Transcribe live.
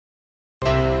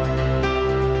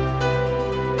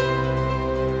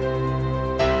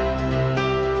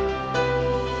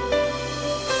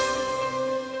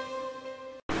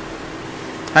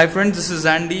Hi friends, this is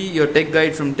Andy, your tech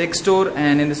guide from Tech Store,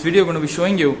 and in this video I'm going to be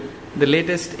showing you the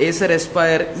latest Acer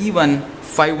Aspire E1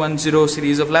 510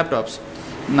 series of laptops.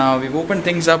 Now we've opened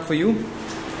things up for you.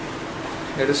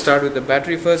 Let us start with the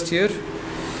battery first here.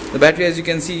 The battery, as you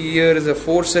can see here, is a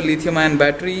 4-cell lithium-ion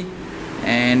battery,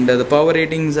 and the power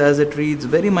ratings as it reads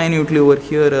very minutely over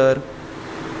here are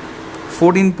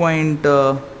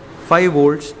 14.5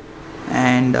 volts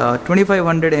and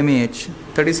 2500 mAh,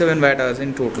 37 watt hours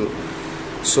in total.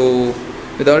 So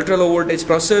with the ultra low voltage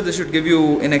processor, this should give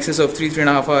you in excess of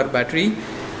 3.5 hour battery.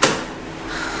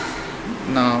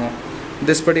 Now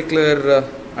this particular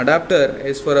adapter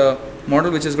is for a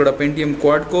model which has got a Pentium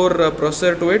quad core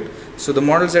processor to it. So the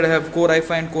models that have Core i5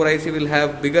 and Core i3 will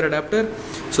have bigger adapter.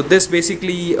 So this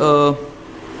basically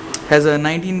has a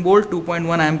 19 volt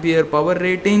 2.1 ampere power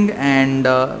rating, and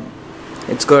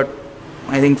it's got,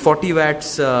 I think, 40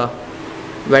 watts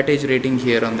wattage rating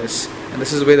here on this. And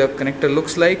this is the way the connector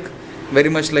looks like, very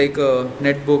much like a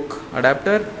netbook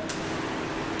adapter.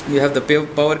 You have the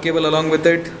power cable along with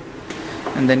it,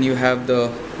 and then you have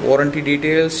the warranty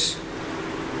details,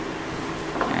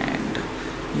 and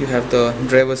you have the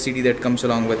driver CD that comes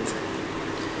along with.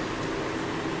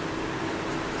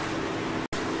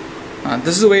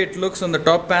 This is the way it looks on the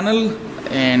top panel,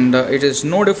 and it is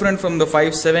no different from the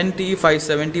 570,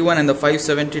 571 and the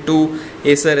 572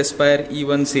 Acer Aspire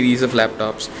E1 series of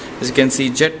laptops. As you can see,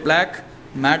 jet black,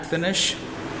 matte finish,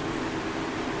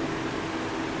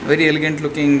 very elegant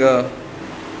looking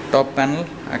top panel.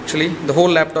 Actually, the whole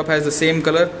laptop has the same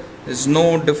color. There's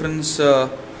no difference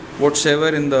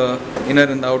whatsoever in the inner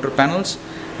and the outer panels.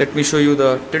 Let me show you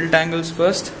the tilt angles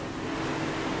first.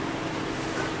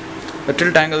 The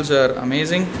tilt angles are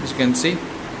amazing, as you can see.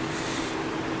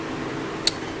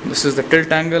 This is the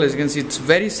tilt angle. As you can see, it's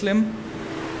very slim,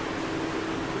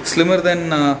 slimmer than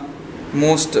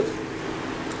most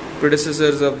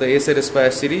predecessors of the Acer Aspire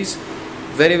series.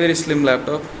 Very slim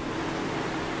laptop,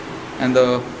 and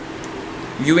the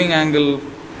viewing angle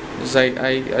is,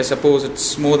 I suppose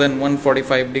it's more than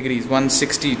 145 degrees,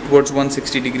 160, towards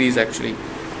 160 degrees actually.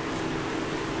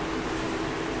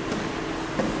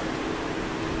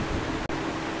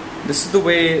 This is the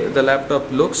way the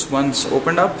laptop looks once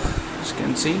opened up, as you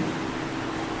can see,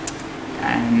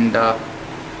 and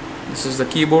this is the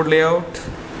keyboard layout.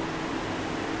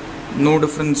 No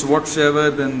difference whatsoever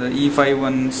than the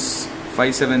E51's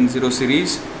 570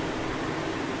 series.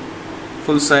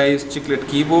 Full size chiclet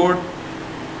keyboard.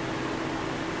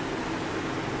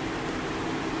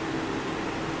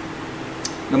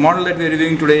 The model that we are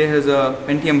reviewing today has a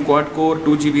Pentium quad core,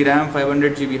 2 GB RAM,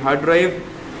 500 GB hard drive.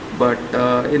 But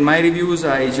in my reviews,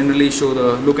 I generally show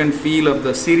the look and feel of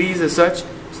the series as such.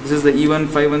 So this is the E1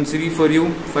 510 for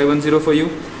you.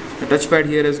 The touchpad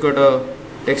here has got a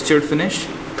textured finish.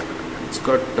 It's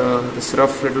got this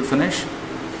rough little finish,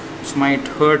 which might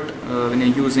hurt when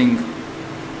you're using.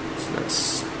 So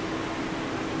that's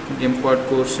Pentium quad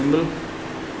core symbol.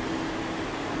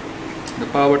 The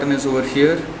power button is over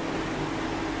here.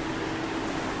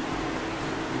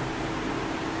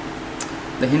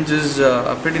 The hinges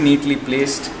are pretty neatly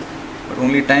placed, but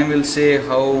only time will say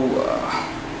how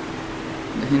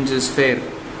the hinges fare.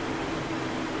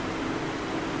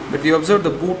 But we observed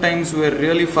the boot times were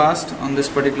really fast on this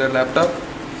particular laptop.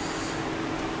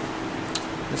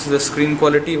 This is the screen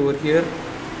quality over here.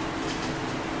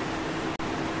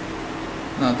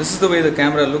 Now this is the way the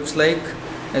camera looks like.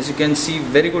 As you can see,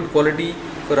 very good quality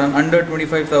for an under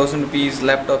 25,000 rupees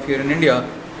laptop here in India.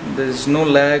 There is no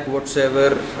lag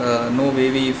whatsoever, no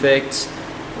wavy effects.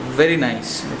 Very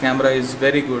nice. The camera is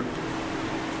very good.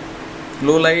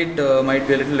 Low light might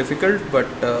be a little difficult, but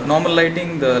normal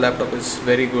lighting, the laptop is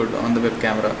very good on the web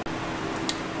camera.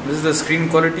 This is the screen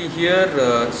quality here.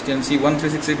 As you can see,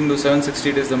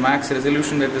 1368x768 is the max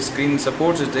resolution that the screen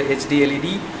supports. It's the HD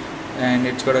LED, and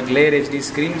it's got a glare HD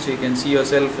screen, so you can see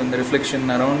yourself in the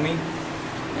reflection around me.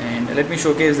 And let me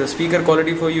showcase the speaker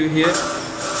quality for you here.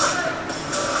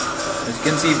 As you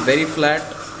can see, very flat.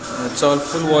 It's all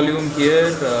full volume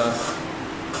here.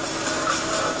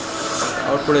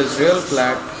 Output is real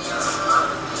flat.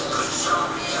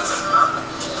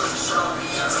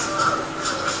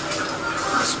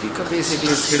 The speaker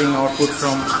basically is getting output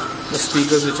from the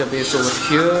speakers which are based over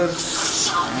here,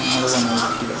 and another one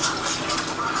over here.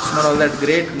 It's not all that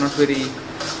great, not very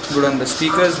good on the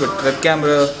speakers, but web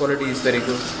camera quality is very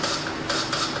good.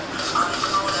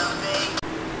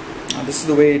 This is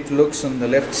the way it looks on the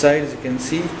left side. As you can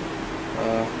see,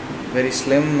 very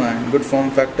slim and good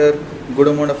form factor. Good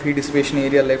amount of heat dissipation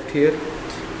area left here.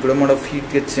 Good amount of heat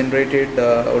gets generated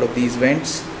out of these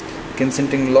vents.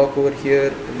 Consenting lock over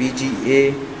here,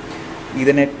 VGA,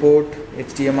 Ethernet port,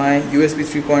 HDMI, USB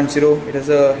 3.0. It has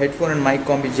a headphone and mic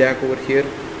combi jack over here.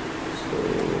 So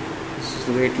this is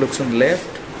the way it looks on the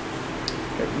left.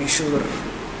 Let me show the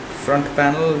front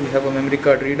panel. You have a memory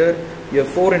card reader. You have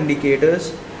 4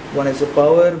 indicators. One is the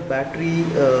power, battery,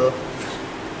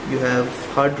 you have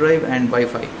hard drive and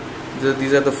Wi-Fi.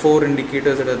 These are the 4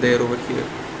 indicators that are there over here.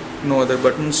 No other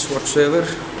buttons whatsoever.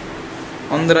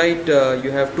 On the right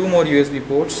you have 2 more USB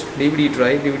ports, DVD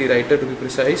drive, DVD writer to be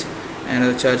precise, and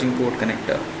a charging port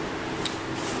connector.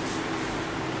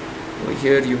 Over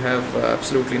here you have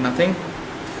absolutely nothing.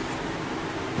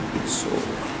 So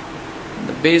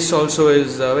the base also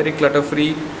is very clutter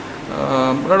free.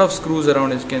 A lot of screws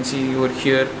around, as you can see over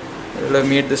here. I would have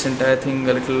made this entire thing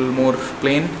a little more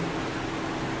plain.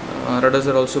 Rudders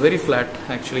are also very flat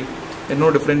actually. There's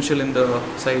no differential in the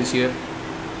size here.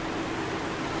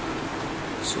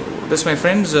 So this, my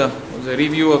friends, was a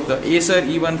review of the Acer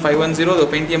E1510, the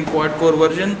Pentium quad-core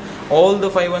version. All the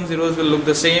 510s will look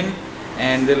the same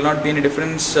and there will not be any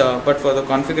difference but for the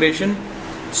configuration.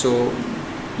 So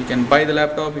you can buy the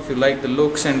laptop if you like the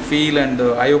looks and feel and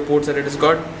the IO ports that it has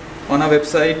got on our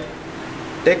website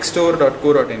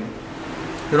techstore.co.in.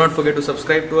 Do not forget to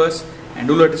subscribe to us and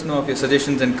do let us know of your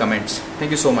suggestions and comments.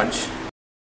 Thank you so much.